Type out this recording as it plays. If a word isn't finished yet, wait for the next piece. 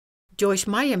Joyce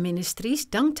Meyer Ministries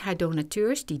dankt haar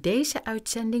donateurs die deze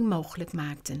uitzending mogelijk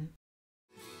maakten.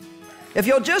 If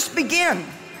you'll just begin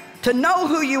to know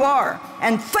who you are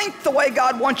and think the way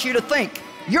God wants you to think,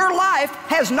 your life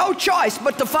has no choice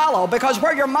but to follow, because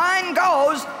where your mind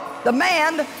goes, the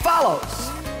man follows.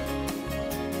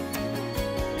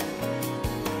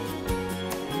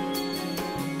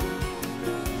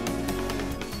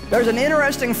 There's an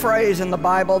interesting phrase in the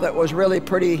Bible that was really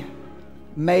pretty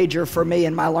major for me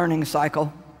in my learning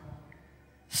cycle.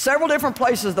 Several different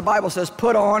places the Bible says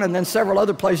put on, and then several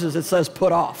other places it says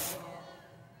put off.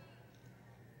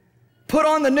 Put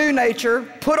on the new nature,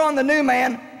 put on the new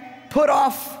man, put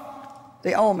off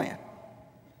the old man.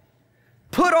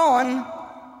 Put on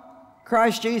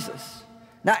Christ Jesus.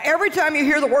 Now, every time you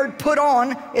hear the word put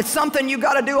on, it's something you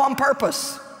got to do on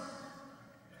purpose.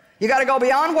 You got to go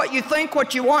beyond what you think,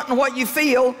 what you want, and what you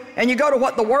feel, and you go to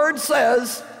what the Word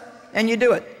says, and you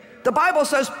do it. The Bible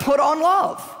says put on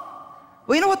love.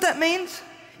 Well, you know what that means?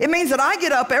 It means that I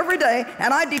get up every day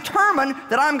and I determine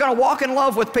that I'm going to walk in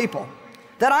love with people,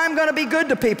 that I'm going to be good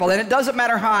to people, and it doesn't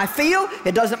matter how I feel,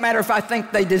 it doesn't matter if I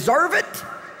think they deserve it,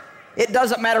 it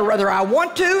doesn't matter whether I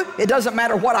want to, it doesn't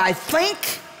matter what I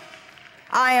think,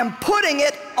 I am putting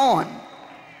it on.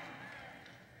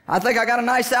 I think I got a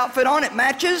nice outfit on, it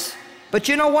matches, but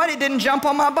you know what? It didn't jump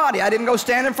on my body. I didn't go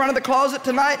stand in front of the closet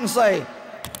tonight and say,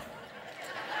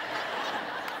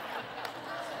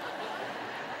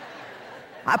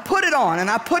 I put it on, and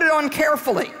I put it on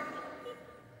carefully.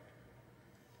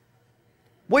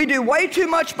 We do way too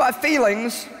much by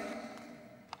feelings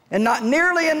and not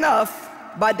nearly enough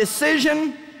by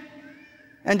decision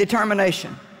and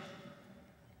determination.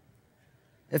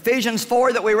 Ephesians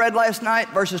 4 that we read last night,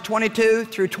 verses 22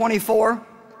 through 24.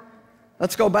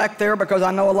 Let's go back there because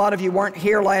I know a lot of you weren't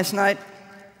here last night.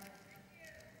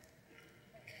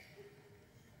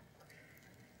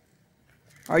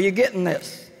 Are you getting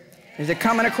this? Is it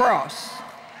coming across?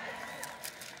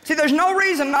 See, there's no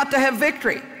reason not to have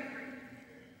victory.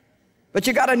 But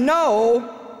you got to know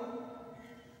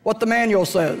what the manual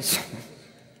says.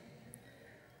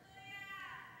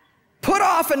 Put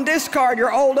off and discard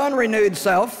your old unrenewed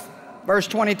self, verse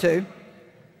 22.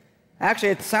 Actually,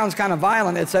 it sounds kind of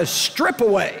violent. It says strip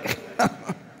away.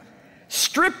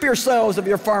 Strip yourselves of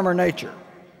your former nature.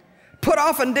 Put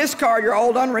off and discard your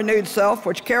old unrenewed self,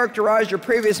 which characterized your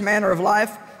previous manner of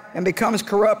life and becomes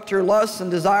corrupt through lusts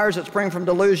and desires that spring from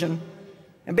delusion.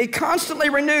 And be constantly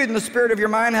renewed in the spirit of your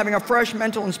mind, having a fresh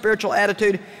mental and spiritual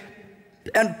attitude,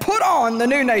 and put on the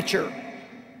new nature,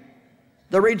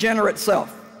 the regenerate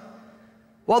self.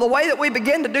 Well, the way that we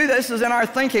begin to do this is in our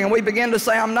thinking, and we begin to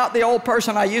say, I'm not the old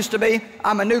person I used to be,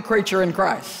 I'm a new creature in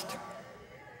Christ.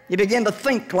 You begin to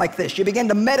think like this. You begin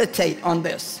to meditate on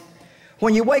this.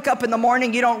 When you wake up in the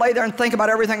morning, you don't lay there and think about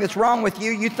everything that's wrong with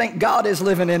you. You think God is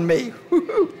living in me.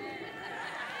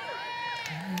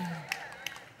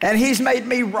 And He's made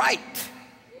me right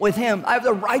with Him. I have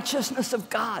the righteousness of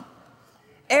God.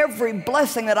 Every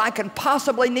blessing that I can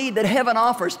possibly need that heaven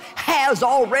offers has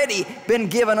already been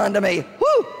given unto me.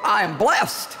 Woo! I am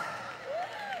blessed.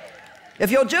 If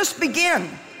you'll just begin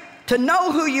to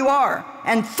know who you are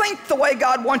and think the way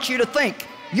God wants you to think,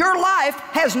 your life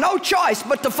has no choice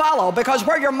but to follow, because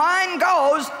where your mind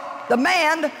goes, the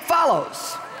man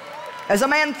follows. As a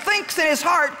man thinks in his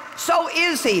heart, so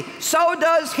is he. So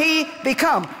does he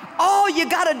become. All you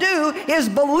got to do is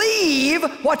believe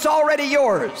what's already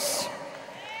yours.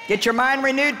 Get your mind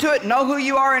renewed to it, know who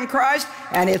you are in Christ,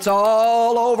 and it's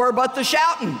all over but the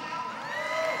shouting.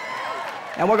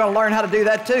 And we're going to learn how to do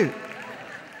that too.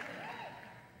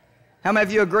 How many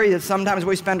of you agree that sometimes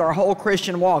we spend our whole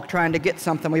Christian walk trying to get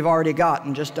something we've already got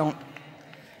and just don't?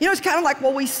 You know, it's kind of like,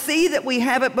 well, we see that we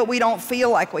have it, but we don't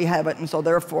feel like we have it, and so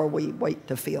therefore we wait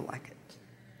to feel like it.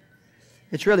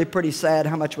 It's really pretty sad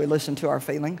how much we listen to our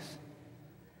feelings.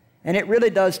 And it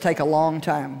really does take a long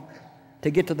time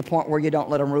to get to the point where you don't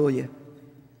let them rule you.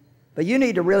 But you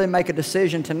need to really make a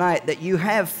decision tonight that you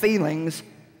have feelings,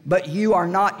 but you are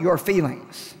not your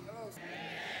feelings.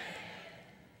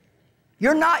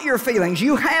 You're not your feelings.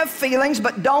 You have feelings,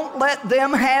 but don't let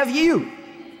them have you.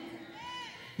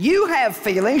 You have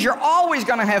feelings. You're always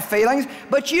going to have feelings,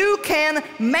 but you can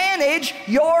manage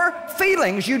your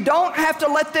feelings. You don't have to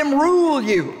let them rule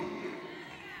you.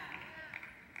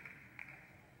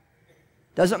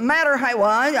 Doesn't matter how, well,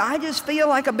 I just feel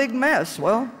like a big mess.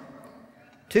 Well,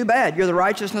 too bad. You're the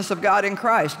righteousness of God in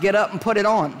Christ. Get up and put it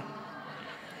on.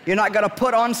 You're not going to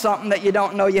put on something that you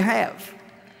don't know you have.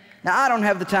 Now, I don't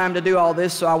have the time to do all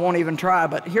this, so I won't even try,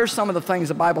 but here's some of the things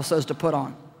the Bible says to put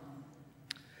on.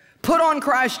 Put on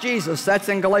Christ Jesus. That's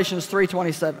in Galatians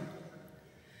 3:27.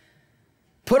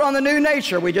 Put on the new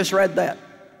nature. We just read that.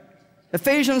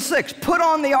 Ephesians 6, put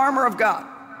on the armor of God.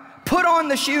 Put on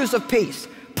the shoes of peace.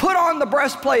 Put on the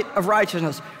breastplate of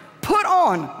righteousness. Put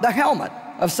on the helmet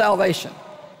of salvation.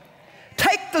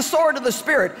 Take the sword of the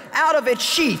Spirit out of its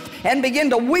sheath and begin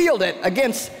to wield it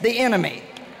against the enemy.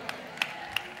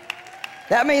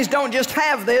 That means don't just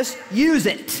have this, use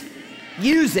it.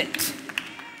 Use it.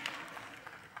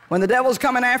 When the devil's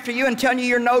coming after you and telling you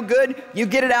you're no good, you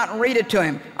get it out and read it to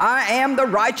him. I am the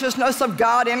righteousness of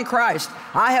God in Christ.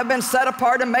 I have been set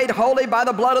apart and made holy by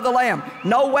the blood of the Lamb.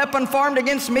 No weapon formed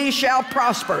against me shall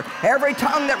prosper. Every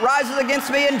tongue that rises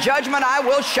against me in judgment I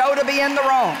will show to be in the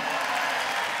wrong.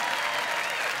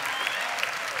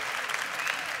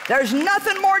 There's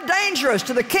nothing more dangerous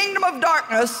to the kingdom of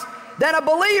darkness than a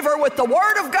believer with the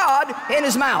Word of God in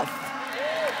his mouth.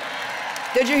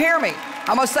 Did you hear me?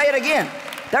 I'm going to say it again.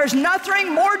 There's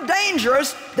nothing more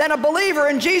dangerous than a believer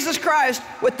in Jesus Christ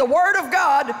with the Word of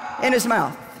God in his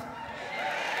mouth.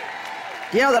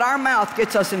 You know that our mouth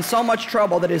gets us in so much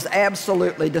trouble that is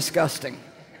absolutely disgusting.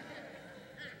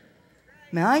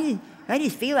 Man, I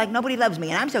just feel like nobody loves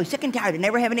me, and I'm so sick and tired of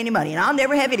never having any money, and I'll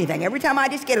never have anything. Every time I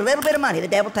just get a little bit of money, the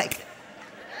devil takes it.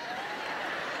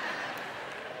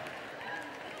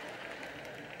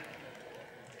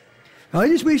 I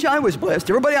just wish I was blessed.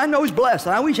 Everybody I know is blessed.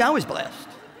 I wish I was blessed.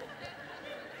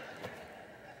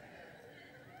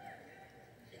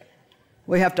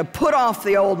 We have to put off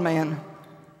the old man,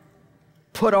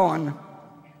 put on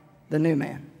the new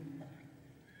man.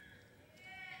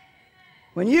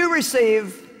 When you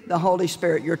receive the Holy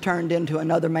Spirit, you're turned into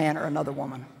another man or another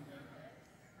woman,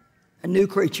 a new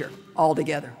creature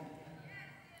altogether.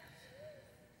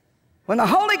 When the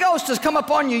Holy Ghost has come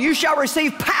upon you, you shall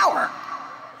receive power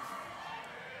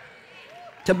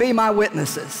to be my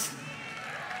witnesses.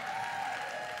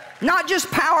 Not just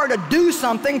power to do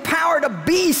something, power to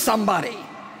be somebody.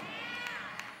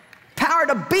 Power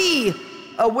to be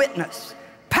a witness.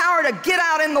 Power to get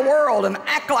out in the world and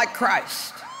act like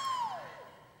Christ.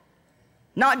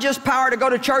 Not just power to go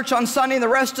to church on Sunday and the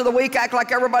rest of the week act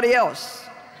like everybody else.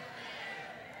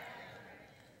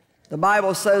 The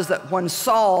Bible says that when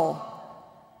Saul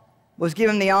was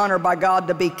given the honor by God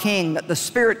to be king, that the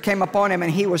Spirit came upon him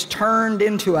and he was turned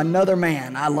into another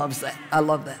man. I love that. I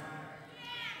love that.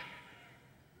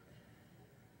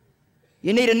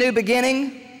 You need a new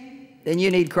beginning, then you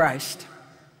need Christ.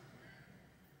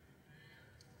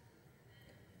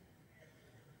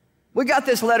 We got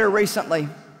this letter recently,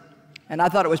 and I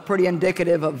thought it was pretty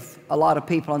indicative of a lot of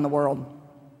people in the world.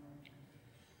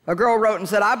 A girl wrote and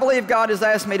said, I believe God has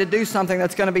asked me to do something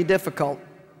that's going to be difficult.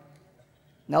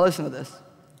 Now listen to this.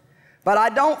 But I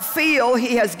don't feel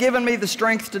He has given me the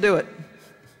strength to do it.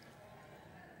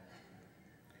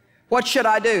 What should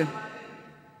I do?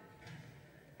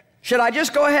 Should I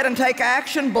just go ahead and take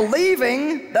action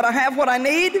believing that I have what I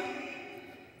need?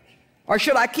 Or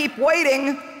should I keep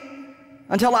waiting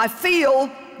until I feel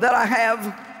that I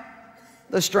have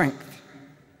the strength?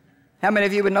 How many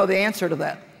of you would know the answer to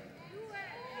that?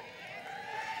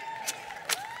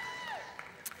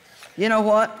 You know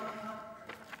what?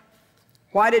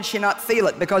 Why did she not feel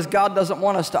it? Because God doesn't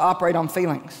want us to operate on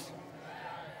feelings.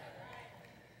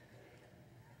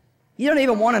 You don't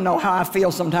even want to know how I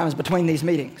feel sometimes between these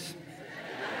meetings.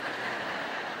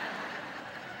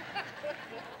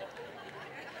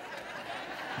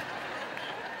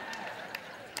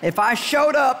 If I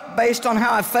showed up based on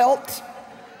how I felt,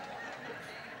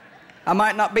 I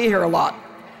might not be here a lot.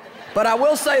 But I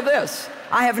will say this,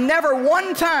 I have never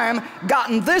one time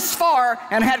gotten this far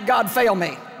and had God fail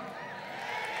me.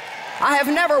 I have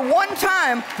never one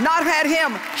time not had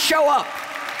Him show up.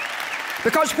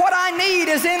 Because what I need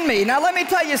is in me. Now let me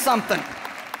tell you something.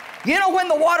 You know when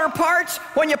the water parts?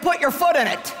 When you put your foot in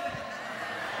it.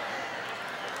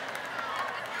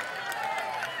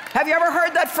 Have you ever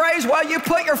heard that phrase, well, you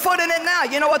put your foot in it now?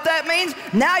 You know what that means?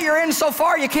 Now you're in so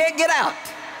far you can't get out.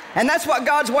 And that's what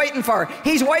God's waiting for.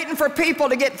 He's waiting for people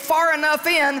to get far enough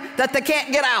in that they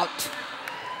can't get out.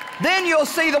 Then you'll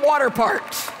see the water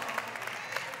part.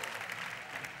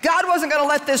 God wasn't going to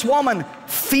let this woman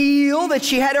feel that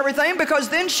she had everything, because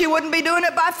then she wouldn't be doing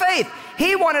it by faith.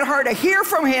 He wanted her to hear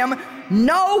from Him,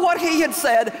 know what He had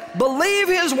said, believe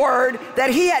His word,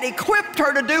 that He had equipped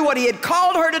her to do what He had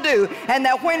called her to do, and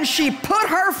that when she put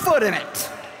her foot in it,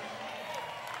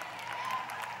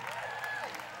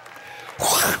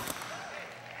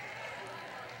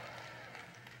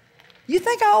 you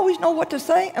think I always know what to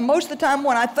say? And most of the time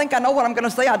when I think I know what I'm going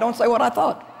to say, I don't say what I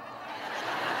thought.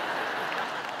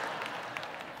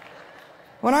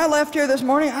 When I left here this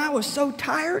morning, I was so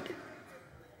tired.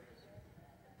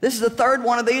 This is the third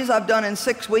one of these I've done in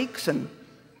 6 weeks, and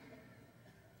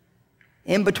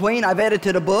In between, I've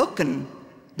edited a book and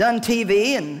done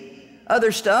TV and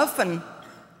other stuff, and,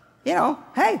 you know,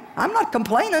 hey, I'm not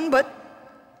complaining, but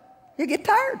you get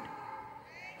tired.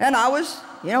 And I was,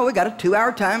 you know, we got a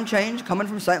 2-hour time change coming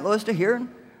from St. Louis to here, and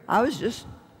I was just,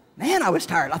 man, I was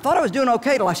tired. I thought I was doing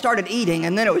okay till I started eating,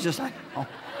 and then it was just like, oh.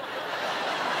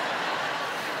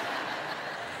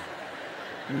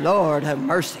 Lord have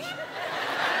mercy.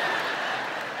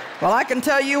 Well, I can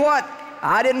tell you what,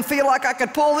 I didn't feel like I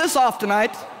could pull this off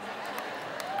tonight.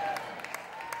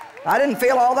 I didn't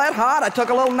feel all that hot. I took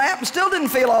a little nap and still didn't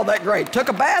feel all that great. Took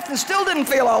a bath and still didn't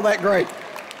feel all that great.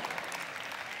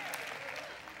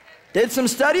 Did some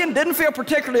studying, didn't feel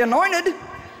particularly anointed.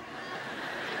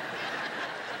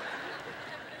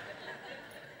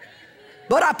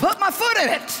 But I put my foot in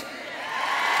it.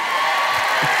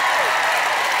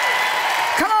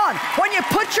 Come on, when you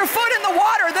put your foot in the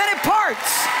water, then it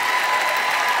parts.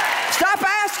 Stop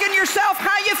asking yourself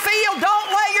how you feel.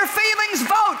 Don't let your feelings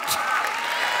vote.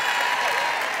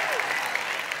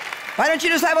 Why don't you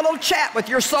just have a little chat with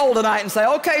your soul tonight and say,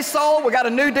 okay, soul, we got a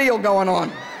new deal going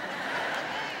on.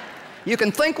 You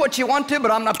can think what you want to, but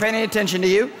I'm not paying any attention to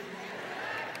you.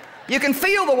 You can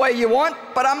feel the way you want,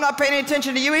 but I'm not paying any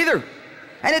attention to you either.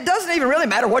 And it doesn't even really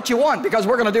matter what you want, because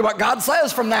we're going to do what God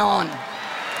says from now on.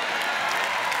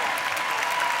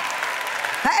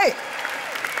 Hey!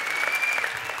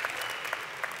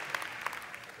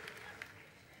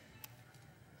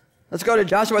 Let's go to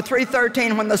Joshua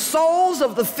 3:13. When the soles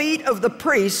of the feet of the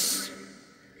priests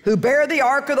who bear the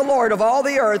ark of the Lord of all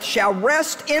the earth shall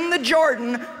rest in the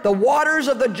Jordan, the waters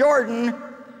of the Jordan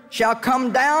shall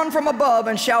come down from above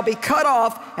and shall be cut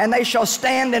off, and they shall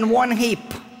stand in one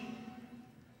heap.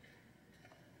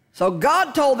 So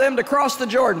God told them to cross the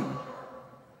Jordan.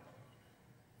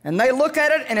 And they look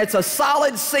at it, and it's a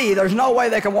solid sea. There's no way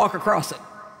they can walk across it.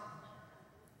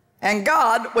 And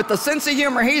God, with the sense of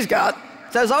humor He's got,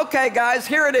 says, okay, guys,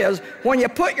 here it is. When you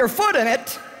put your foot in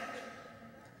it,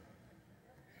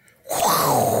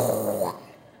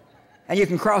 and you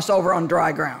can cross over on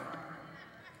dry ground.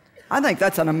 I think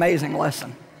that's an amazing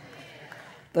lesson.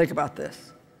 Think about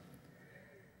this.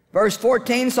 Verse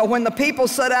 14, so when the people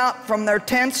set out from their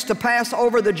tents to pass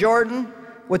over the Jordan,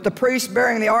 with the priests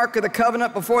bearing the Ark of the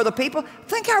Covenant before the people,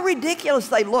 think how ridiculous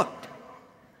they looked.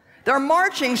 They're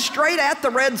marching straight at the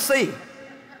Red Sea.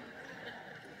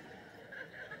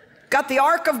 Got the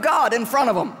Ark of God in front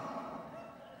of them.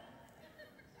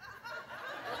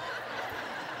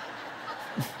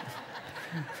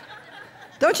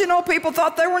 Don't you know people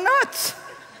thought they were nuts?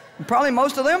 Probably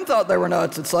most of them thought they were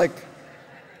nuts. It's like,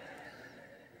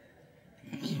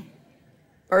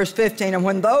 verse 15, and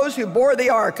when those who bore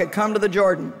the ark had come to the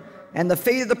Jordan, and the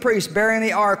feet of the priests bearing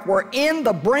the ark were in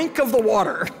the brink of the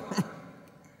water,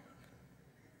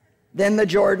 then the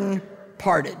Jordan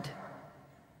parted,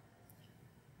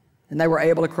 and they were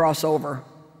able to cross over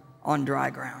on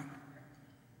dry ground.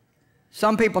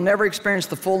 Some people never experience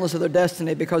the fullness of their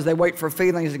destiny because they wait for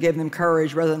feelings to give them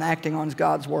courage rather than acting on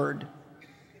God's word.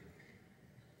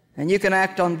 And you can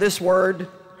act on this word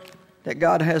that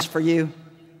God has for you,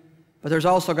 but there's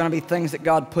also going to be things that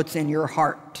God puts in your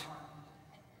heart.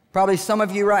 Probably some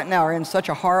of you right now are in such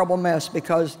a horrible mess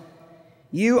because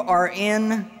you are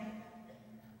in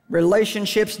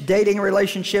relationships, dating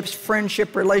relationships,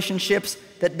 friendship relationships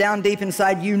that down deep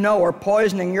inside you know are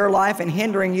poisoning your life and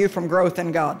hindering you from growth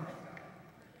in God.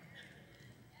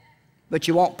 But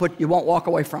you won't walk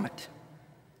away from it.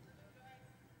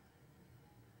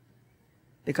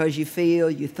 Because you feel,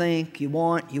 you think, you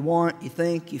want, you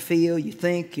think, you feel, you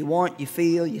think, you want, you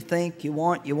feel, you think, you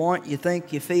want, you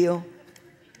think, you feel.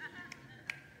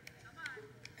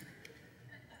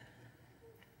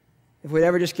 If we'd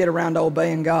ever just get around to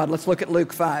obeying God, let's look at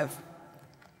Luke 5.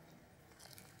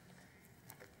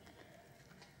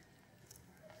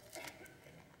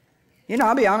 You know,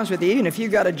 I'll be honest with you, even if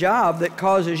you've got a job that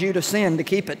causes you to sin to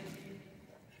keep it,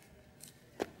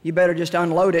 you better just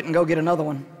unload it and go get another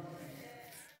one.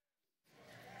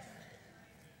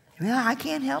 Well, I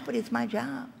can't help it. It's my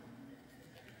job.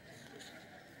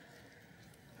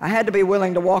 I had to be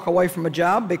willing to walk away from a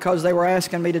job because they were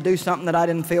asking me to do something that I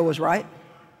didn't feel was right.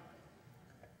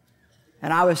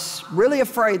 And I was really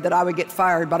afraid that I would get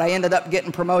fired, but I ended up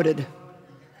getting promoted.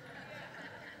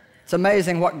 It's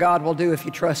amazing what God will do if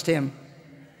you trust Him.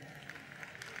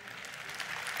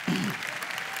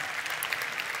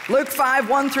 Luke 5,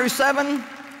 1 through 7.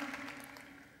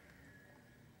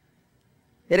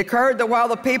 It occurred that while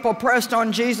the people pressed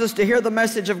on Jesus to hear the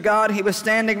message of God, He was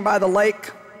standing by the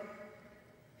lake.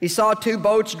 He saw 2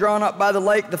 boats drawn up by the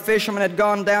lake. The fishermen had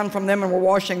gone down from them and were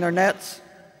washing their nets.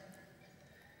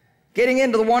 Getting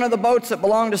into one of the boats that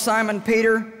belonged to Simon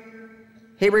Peter,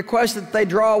 he requested that they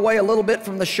draw away a little bit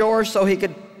from the shore so he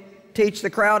could teach the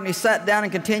crowd, and he sat down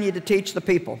and continued to teach the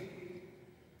people.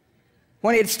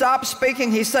 When he had stopped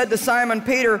speaking, he said to Simon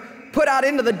Peter, "Put out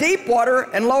into the deep water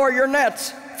and lower your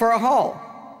nets for a haul."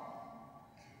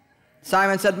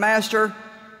 Simon said, "Master,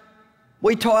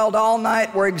 we toiled all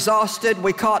night, we're exhausted,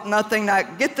 we caught nothing." Now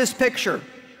get this picture.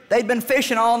 They'd been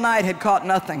fishing all night, had caught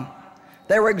nothing.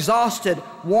 They were exhausted,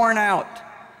 worn out.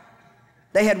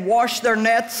 They had washed their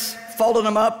nets, folded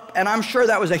them up, and I'm sure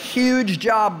that was a huge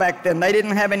job back then. They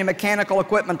didn't have any mechanical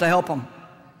equipment to help them.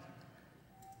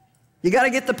 You got to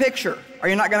get the picture, or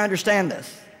you're not going to understand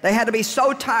this. They had to be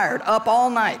so tired, up all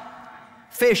night,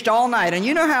 fished all night. And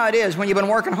you know how it is when you've been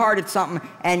working hard at something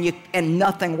and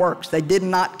nothing works. They did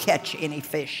not catch any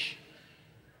fish.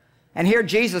 And here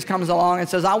Jesus comes along and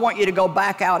says, "I want you to go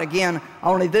back out again,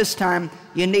 only this time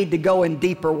you need to go in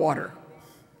deeper water."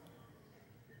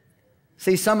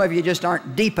 See, some of you just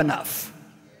aren't deep enough.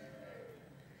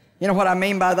 You know what I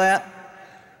mean by that?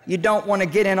 You don't want to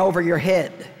get in over your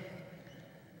head.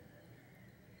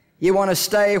 You want to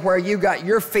stay where you got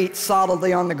your feet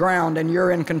solidly on the ground and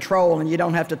you're in control and you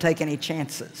don't have to take any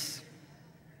chances.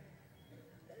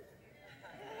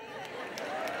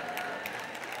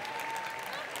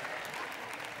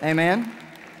 Amen?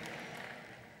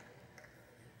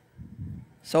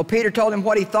 So Peter told him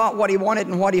what he thought, what he wanted,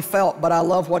 and what he felt, but I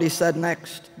love what he said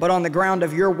next. "But on the ground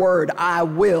of your word, I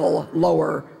will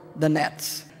lower the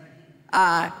nets."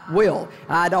 I will.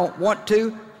 I don't want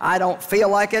to. I don't feel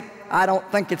like it. I don't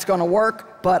think it's going to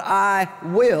work, but I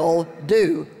will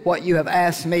do what you have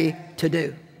asked me to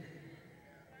do.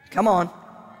 Come on.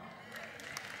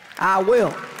 I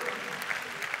will.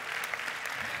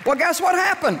 Well, guess what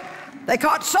happened? They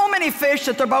caught so many fish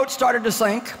that their boat started to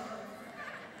sink.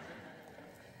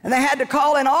 And they had to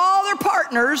call in all their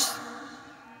partners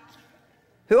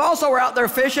who also were out there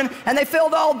fishing, and they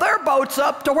filled all their boats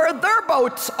up to where their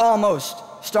boats almost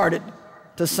started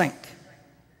to sink.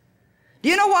 Do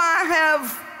you know why I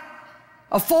have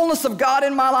a fullness of God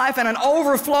in my life and an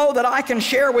overflow that I can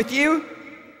share with you?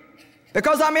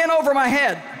 Because I'm in over my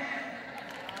head.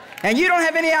 And you don't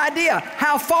have any idea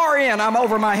how far in I'm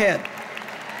over my head.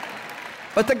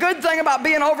 But the good thing about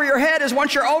being over your head is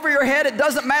once you're over your head, it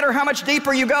doesn't matter how much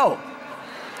deeper you go.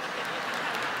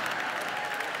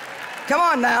 Come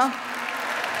on now.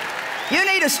 You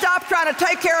need to stop trying to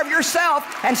take care of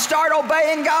yourself and start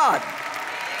obeying God.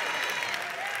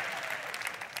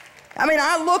 I mean,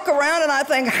 I look around and I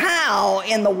think, how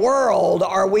in the world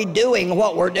are we doing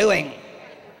what we're doing?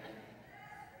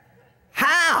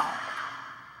 How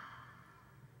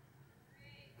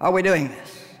are we doing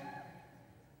this?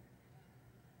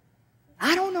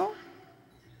 I don't know.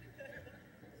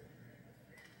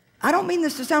 I don't mean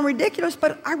this to sound ridiculous,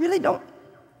 but I really don't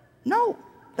know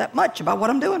that much about what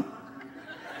I'm doing.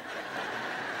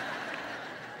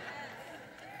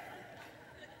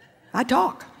 I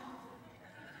talk.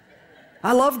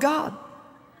 I love God.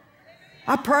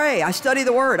 I pray. I study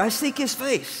the Word. I seek His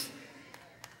face.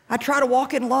 I try to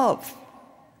walk in love.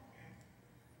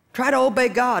 Try to obey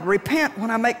God. Repent when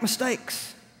I make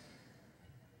mistakes.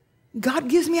 God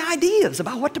gives me ideas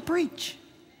about what to preach.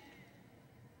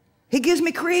 He gives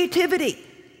me creativity.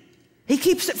 He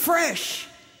keeps it fresh.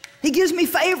 He gives me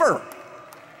favor.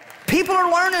 People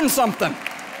are learning something.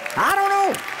 I don't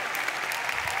know.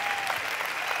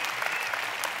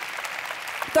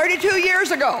 32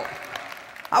 years ago,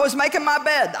 I was making my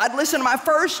bed. I'd listened to my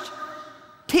first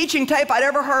teaching tape I'd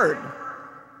ever heard.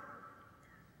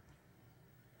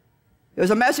 It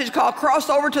was a message called "Cross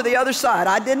Over to the Other Side."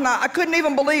 I couldn't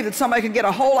even believe that somebody could get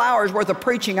a whole hour's worth of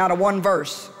preaching out of one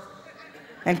verse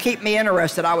and keep me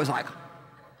interested. I was like,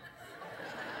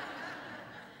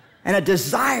 and a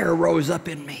desire rose up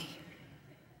in me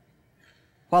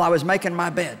while I was making my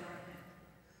bed.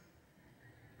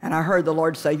 And I heard the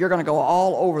Lord say, "You're going to go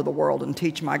all over the world and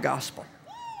teach my gospel."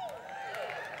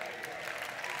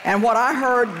 And what I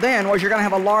heard then was, you're going to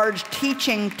have a large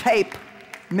teaching tape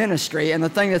ministry. And the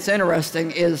thing that's interesting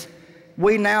is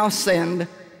we now send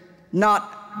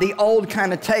not the old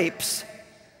kind of tapes,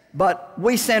 but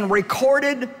we send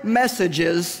recorded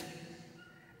messages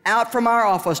out from our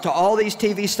office to all these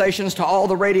TV stations, to all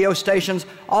the radio stations,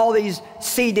 all these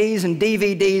CDs and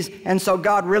DVDs. And so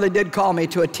God really did call me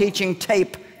to a teaching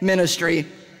tape ministry,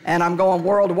 and I'm going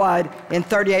worldwide in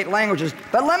 38 languages.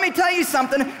 But let me tell you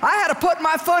something, I had to put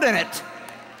my foot in it.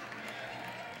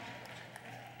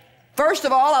 First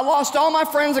of all, I lost all my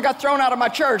friends that got thrown out of my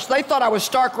church. They thought I was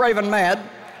stark raving mad.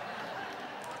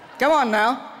 Come on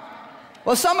now.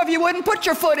 Well, some of you wouldn't put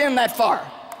your foot in that far.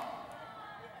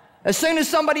 As soon as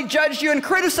somebody judged you and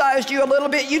criticized you a little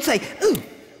bit, you'd say, "Ooh."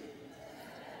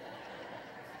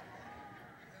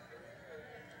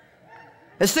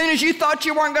 As soon as you thought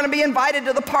you weren't going to be invited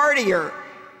to the party or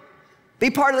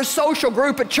be part of the social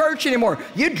group at church anymore,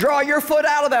 you'd draw your foot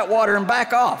out of that water and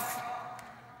back off.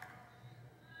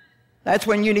 That's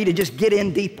when you need to just get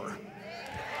in deeper.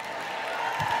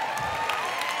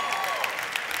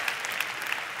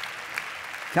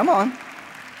 Come on.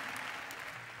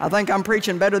 I think I'm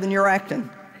preaching better than you're acting.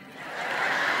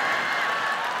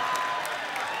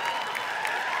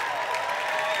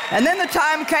 And then the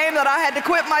time came that I had to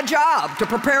quit my job to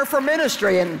prepare for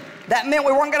ministry, and that meant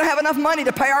we weren't going to have enough money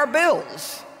to pay our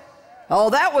bills. Oh,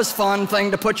 that was a fun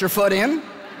thing to put your foot in.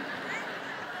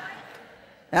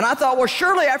 And I thought, well,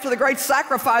 surely after the great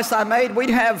sacrifice I made, we'd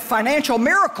have financial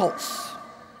miracles.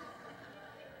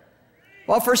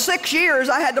 Well, for 6 years,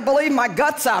 I had to believe my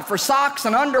guts out for socks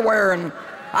and underwear, and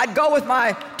I'd go with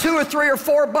my $2 or $3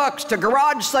 or $4 to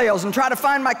garage sales and try to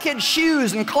find my kids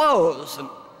shoes and clothes. And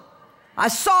I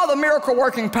saw the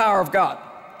miracle-working power of God.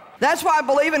 That's why I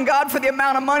believe in God for the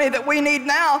amount of money that we need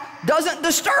now doesn't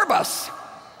disturb us.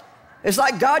 It's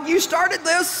like, God, you started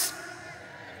this.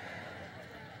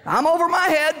 I'm over my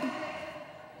head.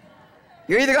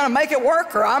 You're either going to make it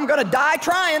work or I'm going to die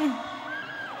trying.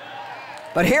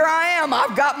 But here I am.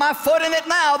 I've got my foot in it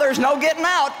now. There's no getting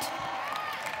out.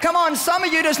 Come on, some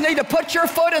of you just need to put your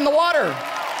foot in the water.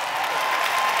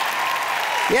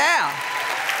 Yeah.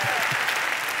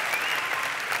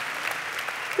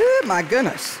 Oh, my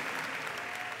goodness.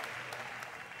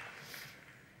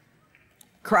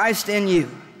 Christ in you,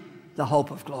 the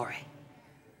hope of glory.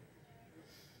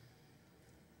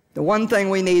 The one thing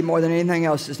we need more than anything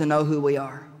else is to know who we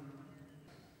are.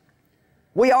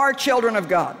 We are children of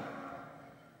God.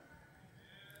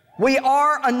 We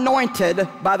are anointed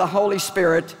by the Holy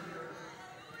Spirit.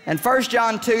 And 1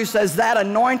 John 2 says that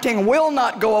anointing will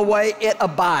not go away, it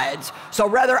abides. So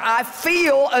whether I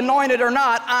feel anointed or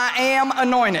not, I am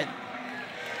anointed.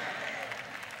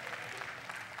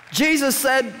 Jesus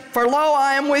said, for lo,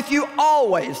 I am with you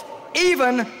always,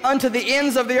 even unto the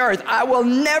ends of the earth. I will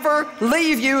never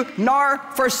leave you nor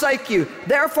forsake you.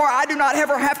 Therefore, I do not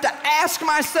ever have to ask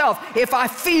myself if I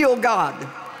feel God.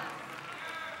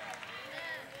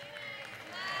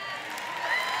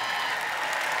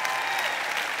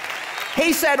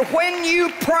 He said, when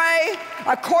you pray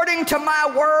according to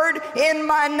my word in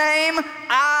my name,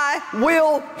 I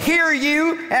will hear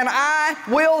you and I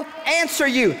will answer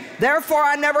you. Therefore,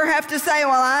 I never have to say,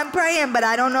 well, I'm praying, but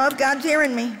I don't know if God's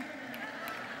hearing me.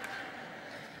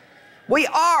 We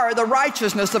are the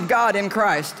righteousness of God in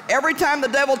Christ. Every time the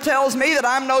devil tells me that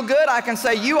I'm no good, I can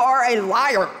say, you are a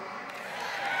liar.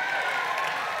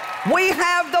 We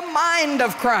have the mind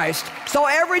of Christ. So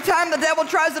every time the devil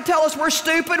tries to tell us we're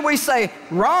stupid, we say,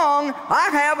 wrong, I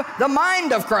have the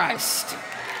mind of Christ.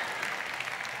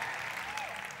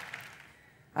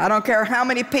 I don't care how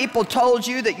many people told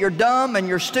you that you're dumb and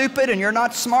you're stupid and you're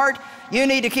not smart. You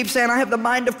need to keep saying, I have the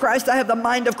mind of Christ, I have the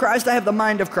mind of Christ, I have the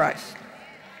mind of Christ.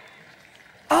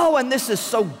 Oh, and this is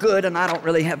so good, and I don't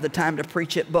really have the time to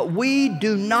preach it, but we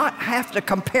do not have to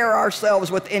compare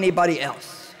ourselves with anybody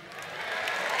else.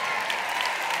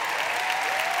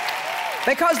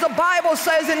 Because the Bible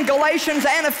says in Galatians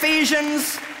and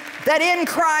Ephesians that in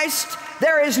Christ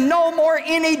there is no more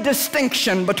any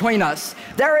distinction between us.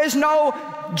 There is no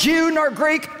Jew nor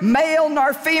Greek, male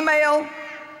nor female,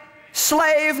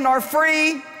 slave nor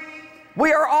free.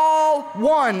 We are all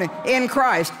one in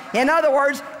Christ. In other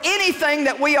words, anything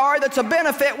that we are that's a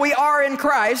benefit, we are in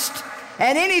Christ.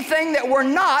 And anything that we're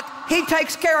not, He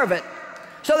takes care of it.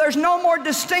 So there's no more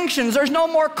distinctions, there's no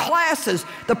more classes.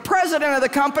 The president of the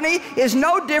company is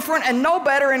no different and no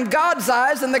better in God's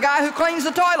eyes than the guy who cleans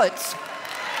the toilets.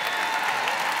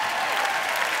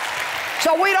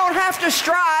 So we don't have to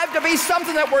strive to be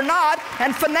something that we're not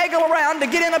and finagle around to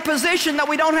get in a position that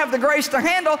we don't have the grace to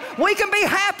handle. We can be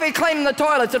happy cleaning the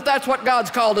toilets if that's what God's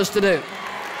called us to do.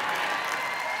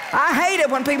 I hate it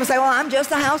when people say, well, I'm just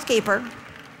a housekeeper.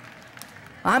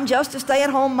 I'm just a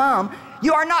stay-at-home mom.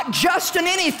 You are not just in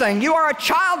anything. You are a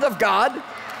child of God,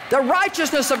 the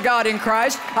righteousness of God in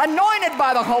Christ, anointed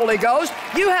by the Holy Ghost.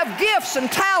 You have gifts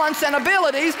and talents and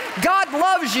abilities. God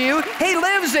loves you. He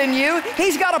lives in you.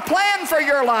 He's got a plan for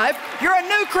your life. You're a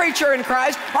new creature in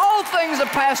Christ. All things have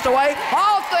passed away.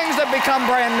 All things have become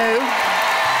brand new.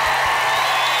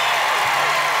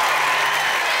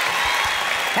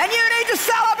 And you need to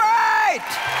celebrate.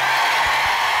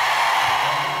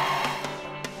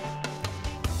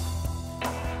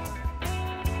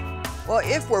 Well,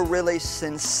 if we're really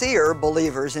sincere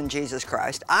believers in Jesus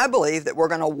Christ, I believe that we're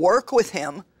going to work with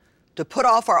Him to put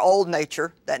off our old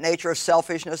nature, that nature of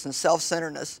selfishness and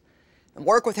self-centeredness, and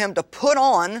work with Him to put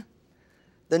on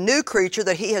the new creature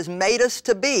that He has made us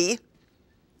to be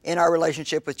in our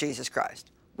relationship with Jesus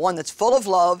Christ. One that's full of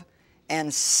love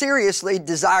and seriously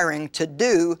desiring to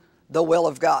do the will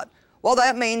of God. Well,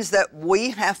 that means that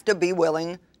we have to be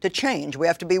willing to change. We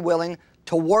have to be willing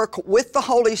to work with the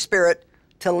Holy Spirit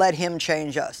to let Him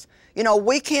change us. You know,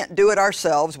 we can't do it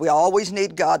ourselves. We always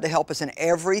need God to help us in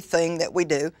everything that we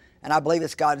do. And I believe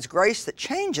it's God's grace that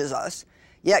changes us.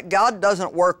 Yet God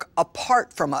doesn't work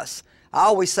apart from us. I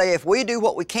always say if we do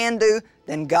what we can do,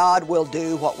 then God will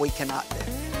do what we cannot do.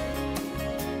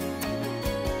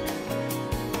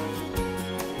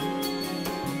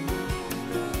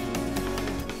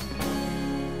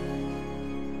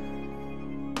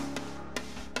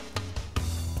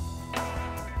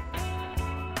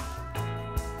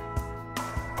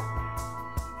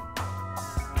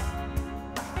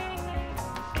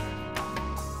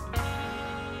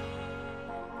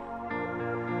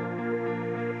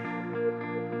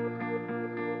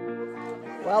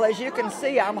 Well, as you can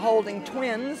see, I'm holding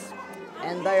twins,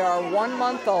 and they are 1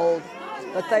 month old,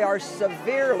 but they are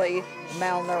severely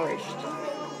malnourished.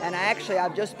 And actually,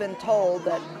 I've just been told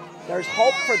that there's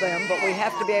hope for them, but we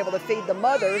have to be able to feed the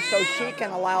mother so she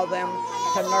can allow them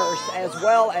to nurse as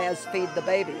well as feed the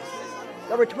babies.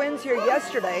 There were twins here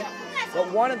yesterday,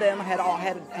 but one of them had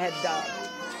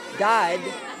died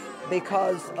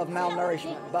because of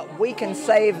malnourishment. But we can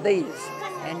save these,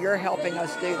 and you're helping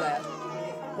us do that.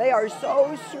 They are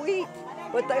so sweet,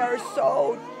 but they are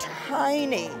so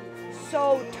tiny,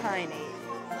 so tiny.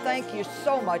 Thank you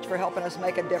so much for helping us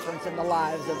make a difference in the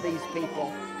lives of these people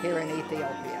here in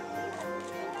Ethiopia.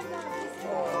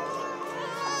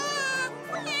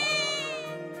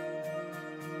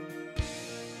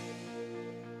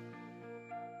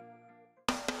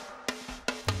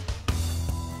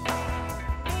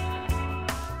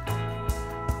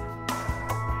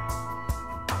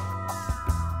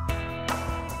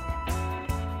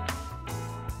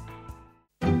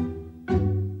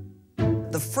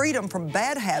 The freedom from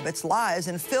bad habits lies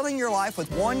in filling your life with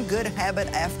one good habit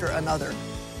after another.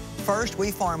 First,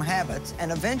 we form habits,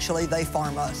 and eventually they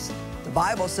form us. The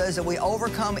Bible says that we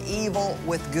overcome evil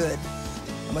with good.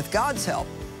 And with God's help,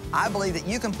 I believe that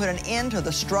you can put an end to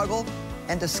the struggle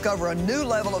and discover a new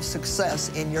level of success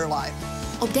in your life.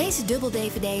 Op deze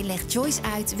dubbel-DVD legt Joyce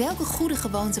uit welke goede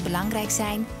gewoonten belangrijk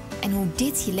zijn en hoe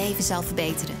dit je leven zal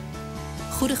verbeteren.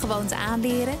 Goede gewoonten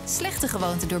aanleren, slechte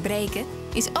gewoonten doorbreken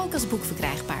is ook als boek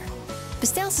verkrijgbaar.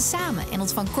 Bestel ze samen en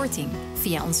ontvang korting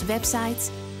via onze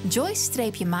website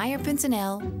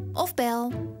Joyce-Meyer.nl of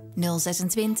bel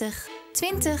 026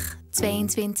 20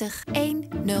 22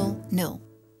 100.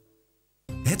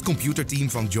 Het computerteam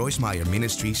van Joyce Meyer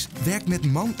Ministries werkt met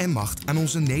man en macht aan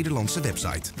onze Nederlandse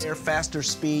website. They're faster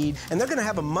speed, and they're going to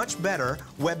have a much better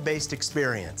web-based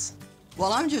experience.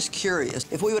 Well, I'm just curious.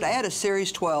 If we would add a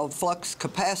Series 12 flux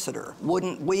capacitor,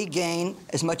 wouldn't we gain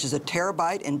as much as a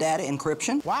terabyte in data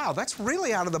encryption? Wow, that's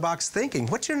really out-of-the-box thinking.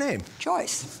 What's your name?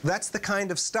 Joyce. That's the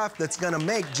kind of stuff that's going to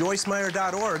make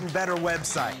Joyce-Meyer.org a better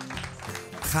website.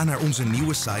 Ga naar onze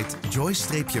nieuwe site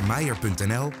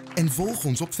Joyce-Meyer.nl en volg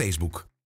ons op Facebook.